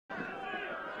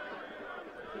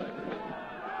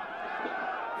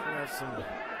have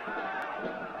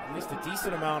at least a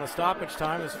decent amount of stoppage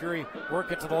time as Fury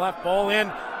work it to the left. Ball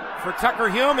in for Tucker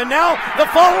Hume, and now the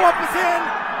follow-up is in,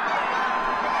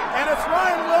 and it's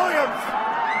Ryan Williams.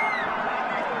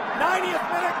 90th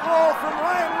minute goal from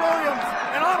Ryan Williams,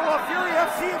 and Ottawa Fury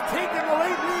FC have taken the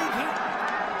late lead.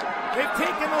 They've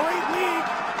taken the late lead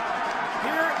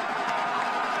here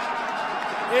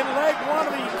in leg one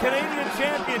of the Canadian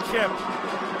Championship.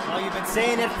 Well, you've been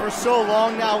saying it for so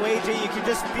long now, AJ. You could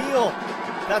just feel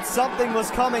that something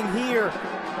was coming here,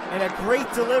 and a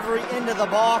great delivery into the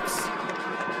box.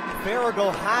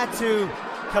 Farragut had to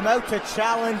come out to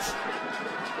challenge.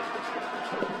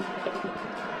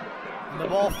 And the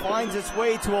ball finds its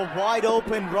way to a wide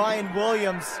open Ryan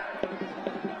Williams.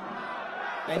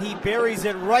 And he buries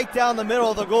it right down the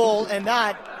middle of the goal, and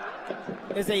that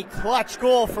is a clutch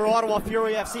goal for Ottawa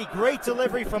Fury FC. Great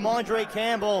delivery from Andre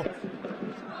Campbell.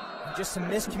 Just some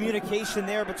miscommunication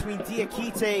there between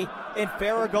Diakite and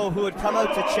Farragut, who had come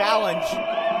out to challenge.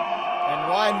 And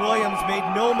Ryan Williams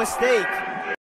made no mistake